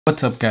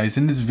What's up guys,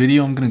 in this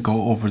video I'm going to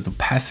go over the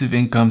passive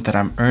income that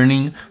I'm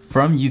earning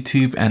from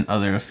YouTube and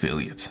other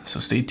affiliates. So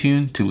stay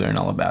tuned to learn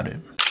all about it.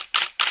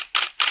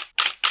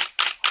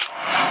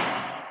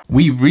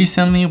 We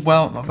recently,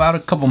 about a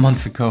couple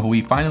months ago,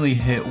 we finally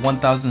hit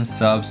 1,000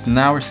 subs.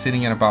 Now we're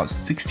sitting at about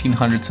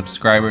 1,600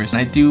 subscribers.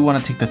 And I do want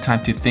to take the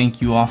time to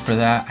thank you all for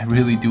that. I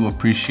really do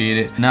appreciate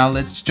it. Now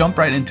let's jump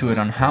right into it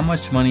on how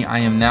much money I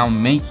am now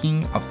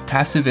making of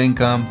passive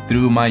income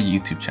through my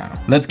YouTube channel.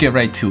 Let's get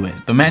right to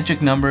it. The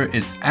magic number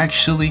is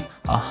actually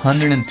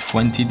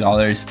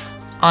 $120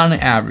 on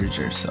average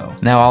or so.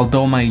 Now,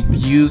 although my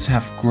views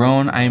have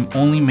grown, I am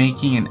only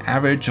making an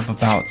average of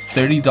about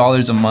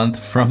 $30 a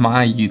month from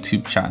my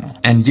YouTube channel.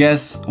 And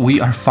yes, we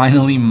are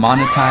finally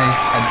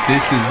monetized.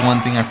 This is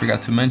one thing I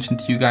forgot to mention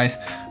to you guys.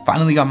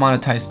 Finally got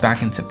monetized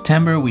back in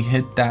September. We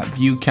hit that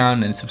view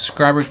count and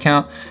subscriber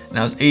count, and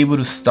I was able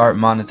to start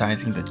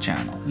monetizing the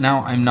channel.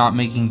 Now I'm not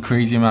making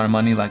crazy amount of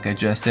money like I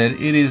just said.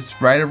 It is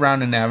right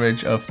around an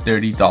average of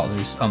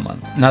 $30 a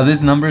month. Now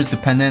this number is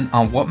dependent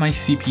on what my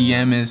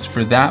CPM is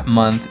for that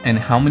month and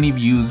how many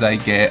views I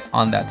get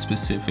on that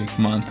specific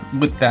month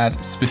with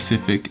that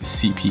specific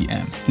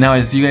CPM. Now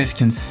as you guys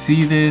can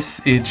see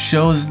this, it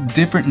shows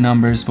different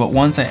numbers, but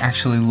once I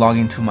actually log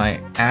into my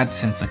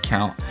AdSense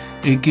account,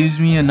 it gives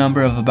me a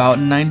number of about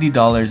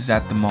 $90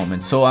 at the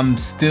moment. So I'm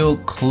still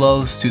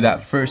close to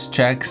that first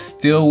check,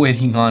 still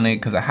waiting on it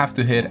because I have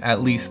to hit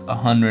at least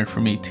 100 for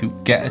me to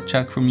get a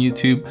check from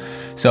YouTube.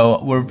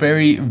 So we're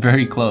very,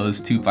 very close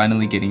to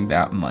finally getting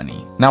that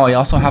money. Now I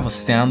also have a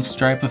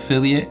Soundstripe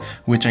affiliate,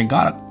 which I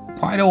got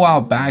quite a while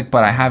back,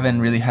 but I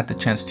haven't really had the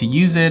chance to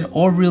use it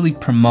or really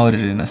promote it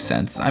in a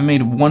sense. I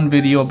made one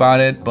video about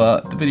it,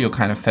 but the video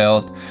kind of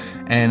failed.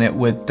 And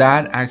with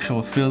that actual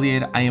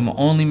affiliate, I am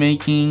only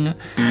making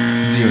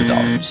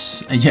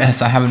 $0.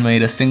 Yes, I haven't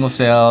made a single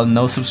sale,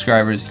 no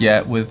subscribers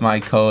yet with my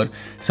code.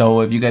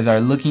 So if you guys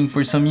are looking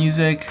for some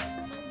music,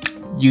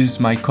 use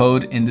my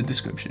code in the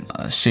description.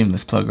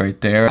 Shameless plug right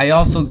there. I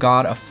also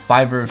got a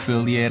Fiverr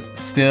affiliate.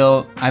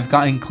 Still, I've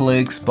gotten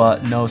clicks,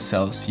 but no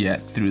sales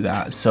yet through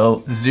that.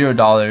 So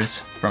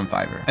 $0 from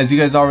Fiverr. As you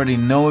guys already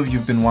know, if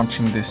you've been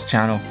watching this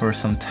channel for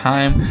some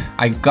time,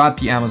 I got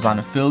the Amazon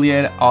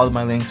affiliate. All of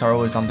my links are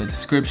always on the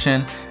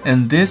description.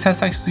 And this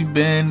has actually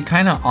been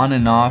kind of on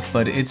and off,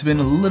 but it's been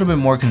a little bit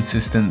more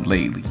consistent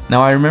lately.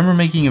 Now, I remember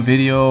making a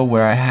video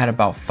where I had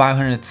about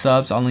 500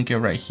 subs. I'll link it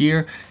right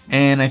here.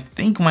 And I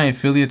think my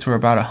affiliates were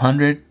about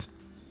 100.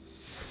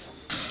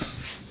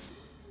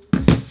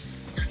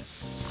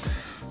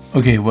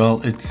 Okay,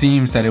 well, it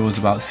seems that it was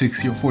about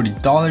 $60 or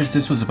 $40.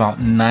 This was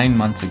about 9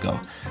 months ago.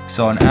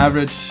 So on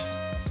average,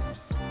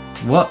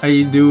 what are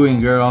you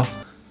doing, girl?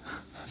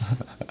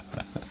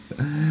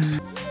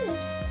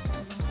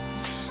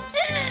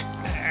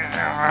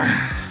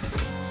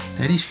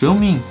 Daddy's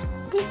filming.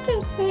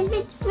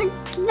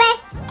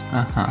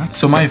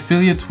 So my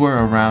affiliates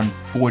were around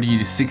 $40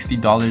 to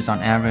 $60 on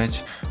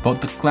average, but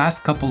the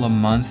last couple of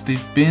months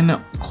they've been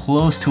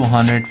close to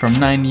 100, from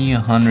 90,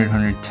 100,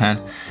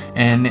 110,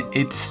 and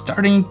it's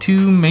starting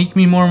to make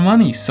me more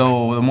money.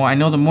 So the more I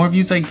know, the more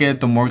views I get,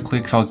 the more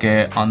clicks I'll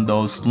get on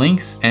those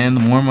links, and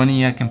the more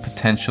money I can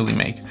potentially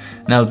make.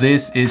 Now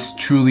this is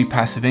truly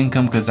passive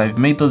income because I've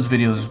made those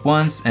videos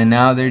once and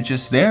now they're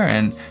just there,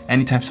 and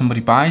anytime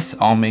somebody buys,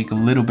 I'll make a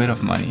little bit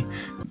of money.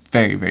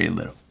 Very, very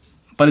little,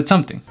 but it's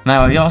something.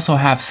 Now I also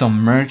have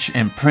some merch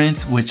and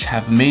prints which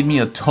have made me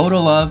a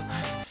total of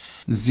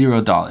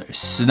 $0.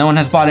 So no one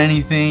has bought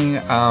anything.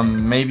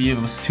 Maybe it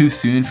was too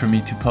soon for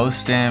me to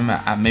post them.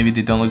 Maybe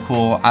they don't look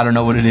cool. I don't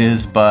know what it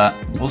is, but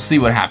we'll see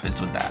what happens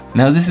with that.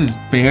 Now this is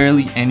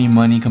barely any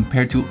money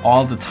compared to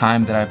all the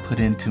time that I put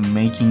into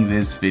making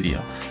this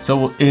video.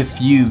 So if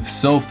you've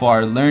so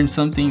far learned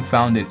something,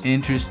 found it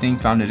interesting,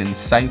 found it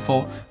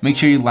insightful, make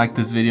sure you like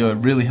this video. It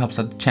really helps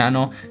out the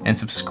channel, and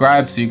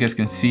subscribe so you guys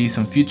can see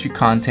some future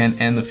content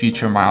and the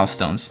future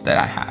milestones that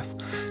I have.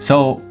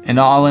 So in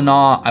all,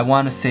 I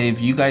want to say,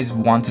 if you guys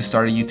want to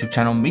start a YouTube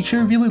channel, make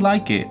sure you really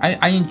like it.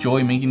 I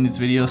enjoy making these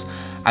videos.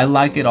 I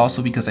like it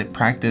also because I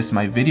practice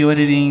my video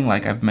editing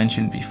like I've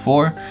mentioned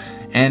before,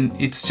 and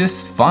it's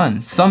just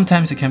fun.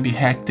 Sometimes it can be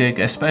hectic,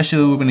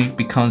 especially when it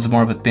becomes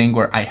more of a thing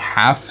where I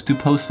have to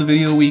post a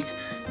video a week.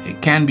 It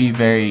can be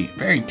very,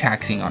 very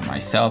taxing on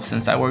myself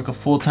since I work a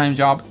full-time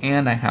job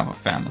and I have a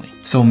family.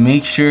 So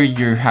make sure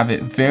you have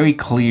it very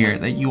clear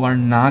that you are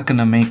not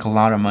gonna make a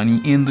lot of money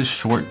in the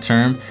short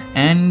term,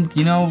 and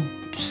you know,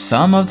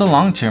 some of the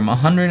long term.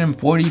 $140,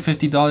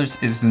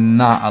 $50 is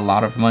not a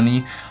lot of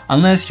money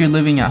unless you're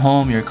living at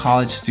home, you're a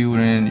college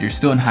student, you're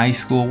still in high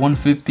school.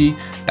 $150,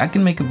 that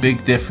can make a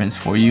big difference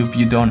for you if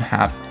you don't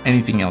have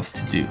anything else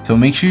to do. So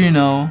make sure you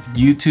know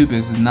YouTube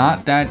is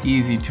not that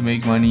easy to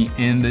make money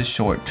in the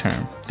short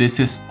term. This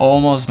is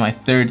almost my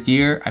 3rd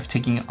year. I've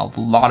taken a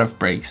lot of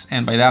breaks,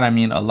 and by that I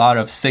mean a lot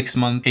of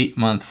 6-month,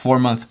 8-month,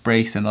 4-month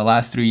breaks in the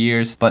last 3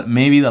 years, but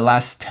maybe the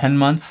last 10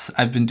 months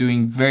I've been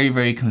doing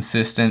very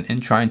consistent in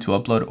trying to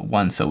upload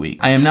once a week.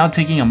 I am now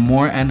taking a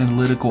more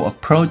analytical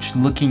approach,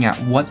 looking at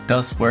what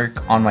does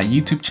work on my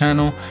YouTube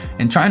channel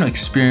and trying to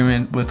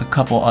experiment with a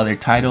couple other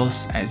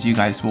titles, as you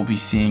guys will be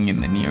seeing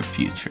in the near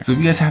future. So if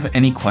you guys have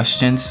any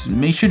questions,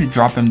 make sure to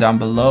drop them down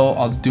below.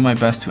 I'll do my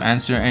best to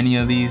answer any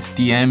of these.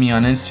 DM me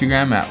on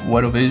Instagram at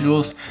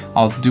whatovisuals.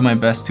 I'll do my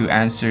best to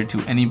answer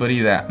to anybody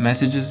that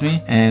messages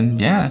me.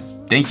 And yeah,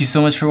 thank you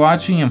so much for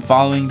watching and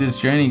following this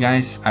journey,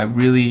 guys. I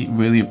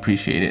really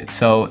appreciate it.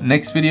 So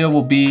next video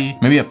will be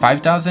maybe at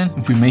 5,000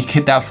 if we make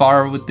it that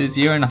far with this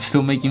year and I'm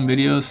still making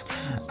videos.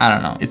 I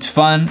don't know. It's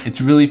fun.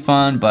 It's really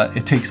fun, but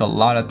it takes a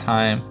lot of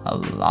time. All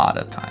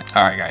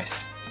right, guys.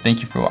 Thank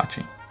you for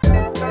watching.